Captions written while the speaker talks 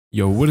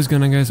Yo, what is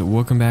going on, guys?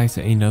 Welcome back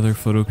to another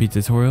Photopea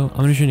tutorial. I'm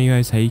going to show you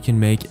guys how you can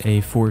make a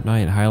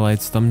Fortnite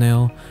highlights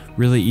thumbnail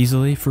really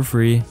easily for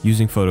free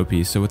using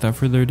Photopea. So without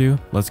further ado,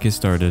 let's get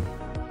started.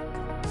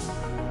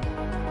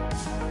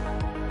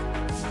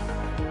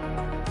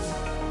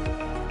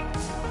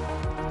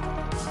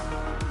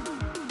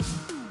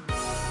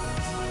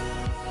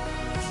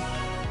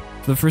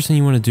 The first thing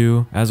you want to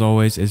do, as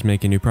always, is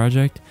make a new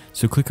project.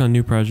 So click on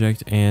new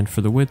project, and for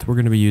the width, we're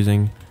going to be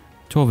using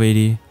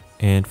 1280,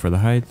 and for the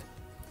height,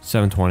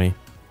 720,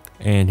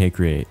 and hit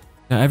create.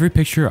 Now every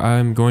picture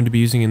I'm going to be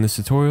using in this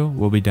tutorial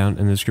will be down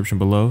in the description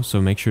below, so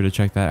make sure to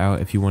check that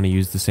out if you want to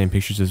use the same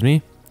pictures as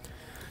me.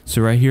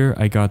 So right here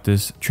I got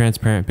this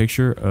transparent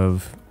picture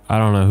of, I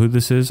don't know who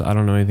this is, I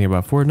don't know anything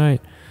about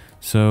Fortnite,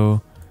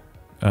 so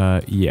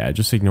yeah,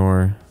 just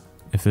ignore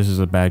if this is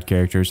a bad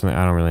character or something.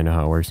 I don't really know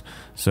how it works.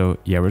 So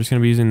yeah, we're just going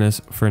to be using this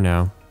for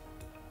now.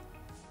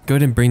 Go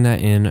ahead and bring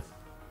that in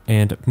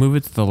and move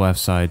it to the left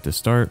side to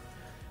start,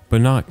 but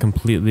not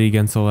completely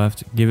against the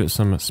left. Give it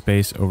some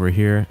space over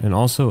here and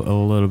also a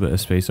little bit of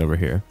space over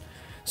here.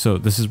 So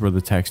this is where the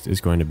text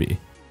is going to be.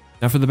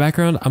 Now for the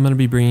background, I'm going to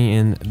be bringing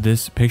in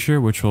this picture,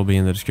 which will be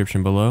in the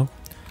description below.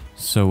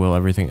 So will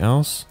everything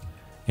else.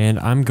 And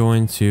I'm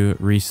going to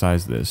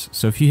resize this.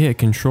 So if you hit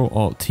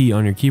Ctrl-Alt-T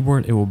on your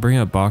keyboard, it will bring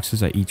up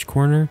boxes at each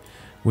corner,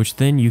 which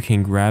then you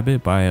can grab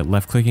it by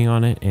left clicking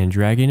on it and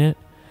dragging it.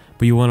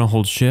 But you want to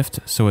hold Shift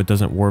so it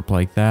doesn't warp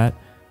like that.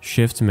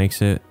 Shift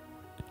makes it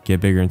get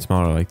bigger and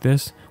smaller like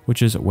this,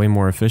 which is way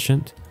more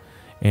efficient.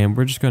 And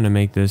we're just going to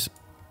make this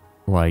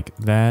like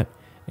that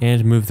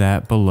and move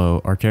that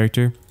below our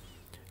character.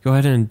 Go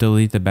ahead and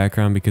delete the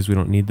background because we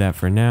don't need that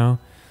for now.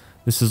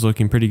 This is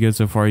looking pretty good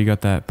so far. You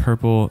got that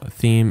purple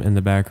theme in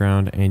the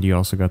background and you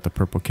also got the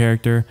purple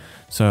character.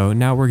 So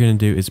now what we're going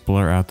to do is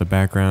blur out the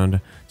background.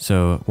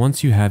 So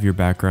once you have your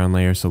background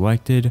layer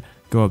selected,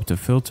 go up to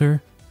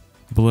Filter,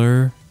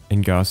 Blur,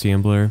 and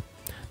Gaussian Blur.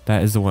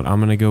 That is the one I'm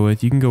going to go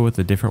with. You can go with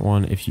a different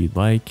one if you'd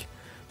like,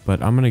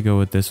 but I'm going to go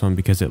with this one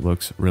because it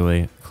looks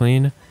really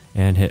clean,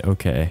 and hit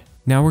OK.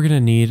 Now we're going to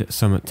need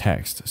some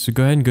text. So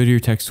go ahead and go to your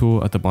text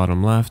tool at the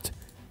bottom left.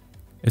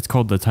 It's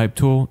called the type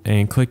tool,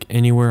 and click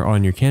anywhere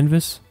on your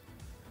canvas.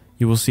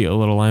 You will see a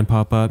little line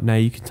pop up. Now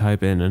you can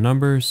type in a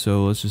number.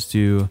 So let's just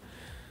do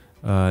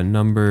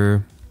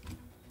number,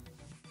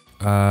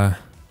 I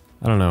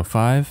don't know,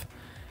 5,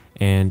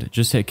 and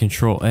just hit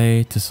Control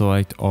A to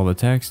select all the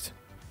text.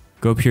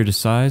 Go up here to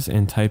size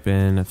and type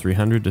in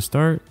 300 to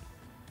start.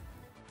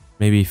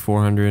 Maybe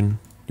 400.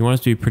 You want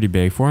it to be pretty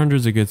big. 400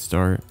 is a good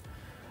start.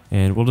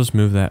 And we'll just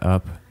move that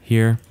up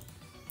here.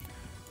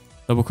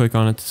 Double click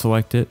on it to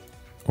select it,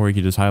 or you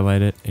can just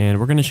highlight it. And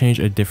we're going to change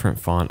a different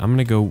font. I'm going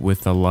to go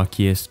with the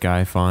Luckiest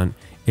Guy font.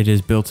 It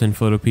is built in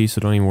Photopea,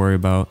 so don't even worry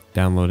about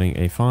downloading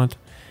a font.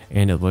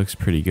 And it looks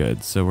pretty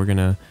good. So we're going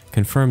to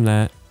confirm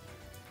that.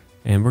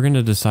 And we're going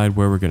to decide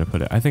where we're going to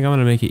put it. I think I'm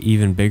going to make it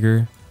even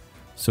bigger.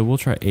 So we'll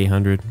try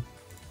 800.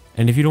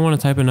 And if you don't want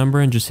to type a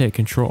number in, just hit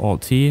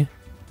Ctrl-Alt-T.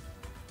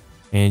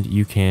 And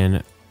you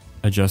can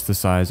adjust the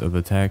size of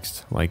the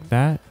text like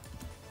that.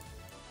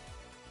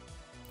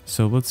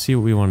 So let's see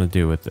what we want to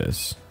do with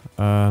this.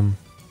 I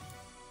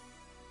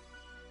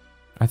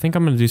think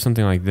I'm going to do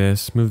something like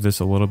this. Move this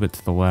a little bit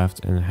to the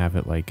left and have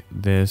it like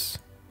this.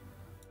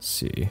 Let's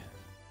see.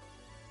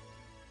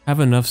 Have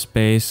enough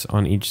space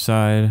on each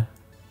side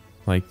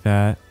like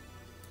that.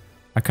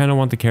 I kind of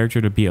want the character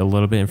to be a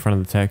little bit in front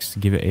of the text to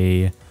give it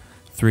a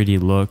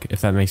 3D look, if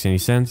that makes any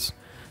sense.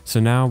 So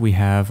now we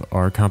have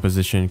our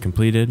composition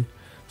completed.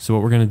 So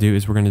what we're going to do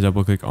is we're going to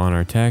double click on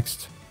our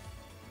text.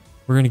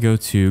 We're going to go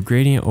to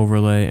gradient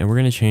overlay, and we're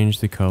going to change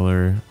the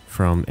color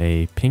from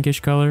a pinkish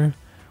color,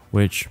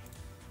 which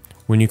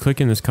when you click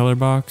in this color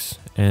box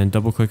and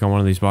double click on one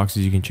of these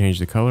boxes, you can change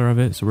the color of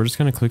it. So we're just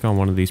going to click on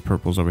one of these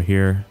purples over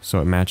here so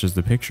it matches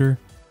the picture.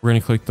 We're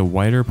going to click the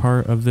whiter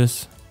part of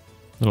this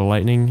little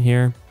lightning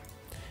here,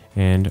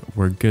 and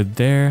we're good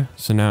there.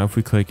 So now if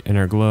we click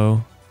Inner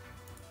Glow,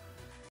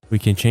 we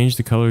can change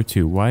the color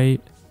to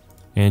white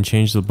and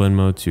change the blend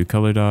mode to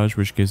color dodge,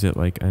 which gives it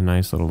like a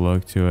nice little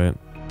look to it.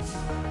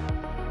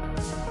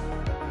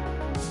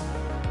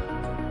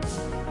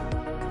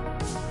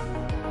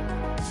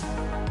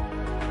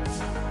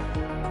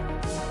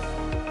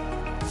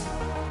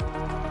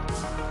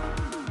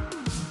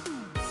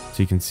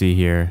 So you can see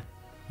here,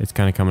 it's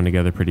kind of coming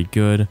together pretty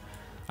good.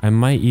 I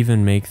might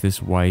even make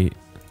this white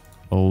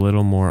a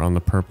little more on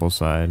the purple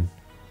side.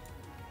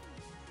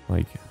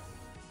 Like,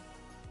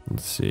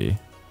 let's see.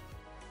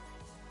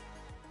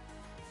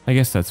 I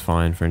guess that's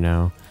fine for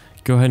now.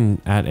 Go ahead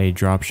and add a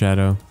drop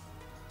shadow.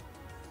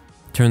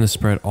 Turn the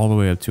spread all the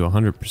way up to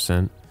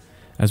 100%,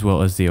 as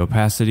well as the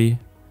opacity.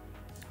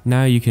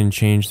 Now you can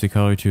change the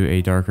color to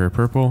a darker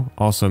purple.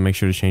 Also make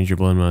sure to change your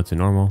blend mode to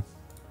normal.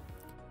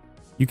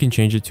 You can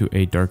change it to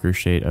a darker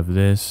shade of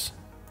this,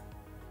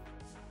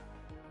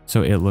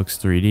 so it looks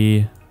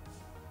 3D.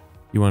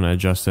 You want to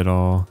adjust it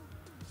all.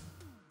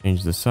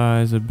 Change the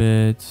size a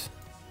bit.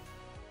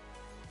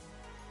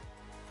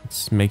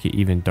 Let's make it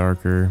even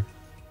darker.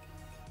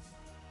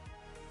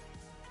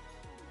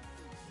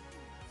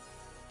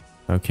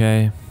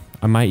 Okay,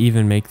 I might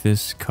even make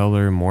this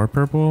color more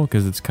purple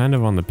because it's kind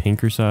of on the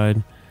pinker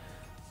side.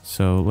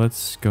 So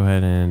let's go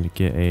ahead and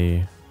get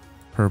a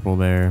purple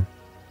there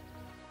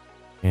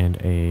and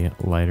a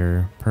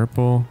lighter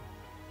purple.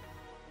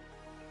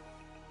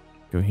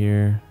 Go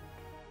here.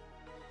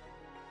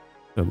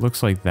 So it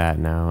looks like that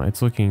now.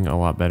 It's looking a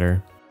lot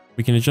better.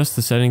 We can adjust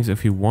the settings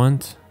if we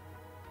want.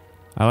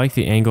 I like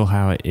the angle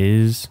how it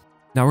is.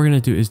 Now what we're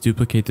going to do is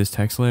duplicate this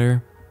text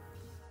layer.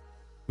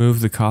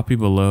 Move the copy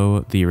below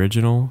the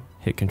original.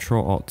 Hit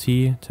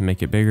Ctrl-Alt-T to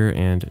make it bigger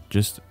and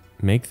just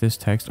make this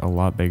text a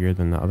lot bigger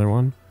than the other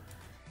one.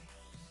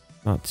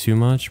 Not too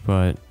much,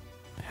 but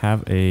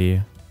have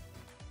a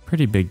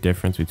pretty big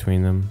difference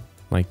between them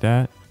like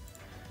that.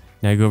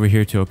 Now go over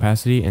here to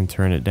opacity and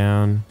turn it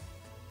down.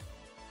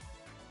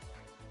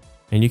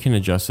 And you can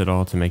adjust it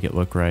all to make it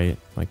look right.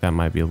 Like that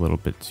might be a little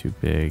bit too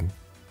big.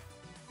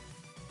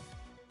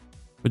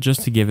 But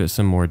just to give it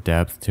some more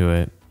depth to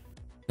it.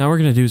 Now what we're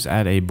going to do is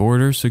add a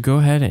border. So go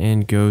ahead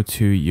and go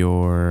to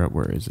your,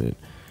 where is it?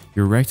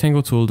 Your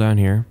rectangle tool down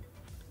here.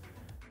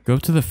 Go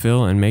up to the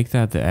fill and make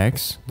that the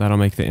X. That'll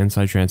make the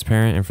inside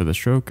transparent. And for the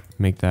stroke,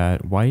 make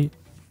that white.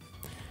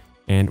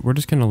 And we're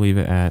just going to leave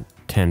it at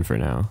 10 for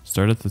now.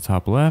 Start at the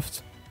top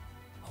left,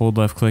 hold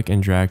left click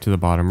and drag to the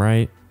bottom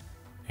right.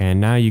 And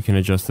now you can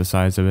adjust the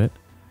size of it.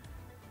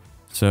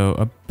 So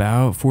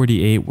about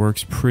 48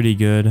 works pretty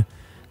good.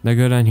 Now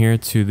go down here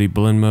to the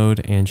blend mode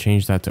and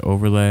change that to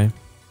overlay.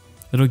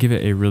 It'll give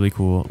it a really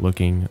cool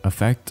looking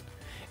effect.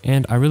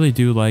 And I really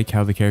do like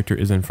how the character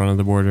is in front of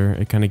the border.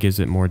 It kind of gives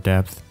it more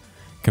depth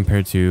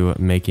compared to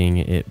making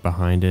it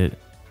behind it.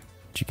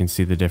 But you can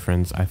see the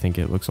difference. I think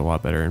it looks a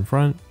lot better in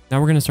front. Now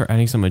we're going to start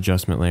adding some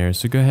adjustment layers.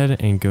 So go ahead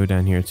and go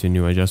down here to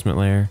new adjustment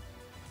layer.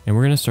 And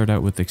we're going to start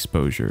out with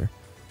exposure.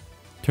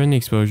 Turn the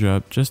exposure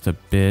up just a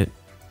bit.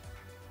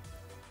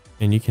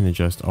 And you can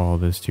adjust all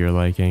this to your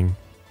liking.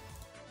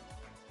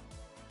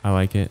 I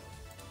like it.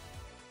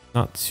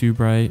 Not too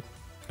bright.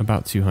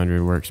 About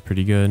 200 works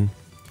pretty good.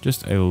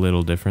 Just a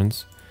little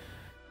difference.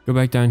 Go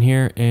back down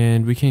here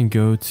and we can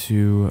go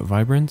to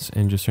vibrance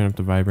and just turn up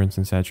the vibrance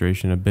and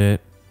saturation a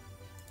bit.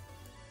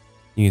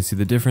 You can see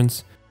the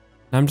difference.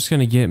 Now I'm just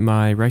going to get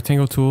my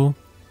rectangle tool.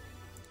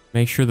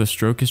 Make sure the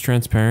stroke is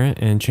transparent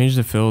and change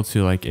the fill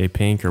to like a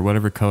pink or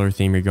whatever color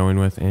theme you're going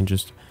with and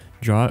just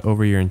draw it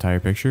over your entire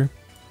picture.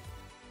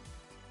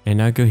 And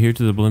now go here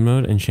to the blend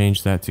mode and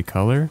change that to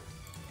color.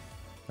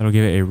 That'll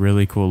give it a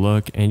really cool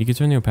look, and you can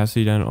turn the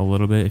opacity down a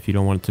little bit if you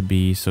don't want it to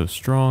be so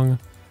strong.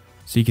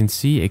 So you can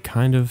see it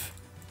kind of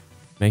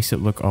makes it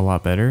look a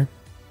lot better.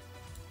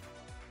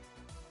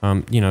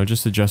 You know,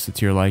 just adjust it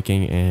to your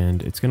liking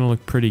and it's going to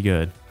look pretty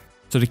good.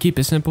 So to keep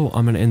it simple,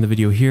 I'm going to end the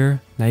video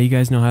here. Now you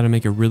guys know how to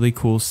make a really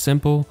cool,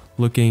 simple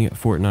looking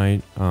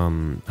Fortnite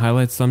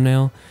highlights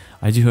thumbnail.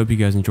 I do hope you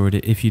guys enjoyed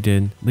it. If you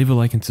did, leave a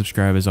like and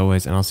subscribe as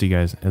always, and I'll see you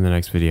guys in the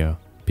next video.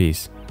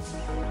 Peace.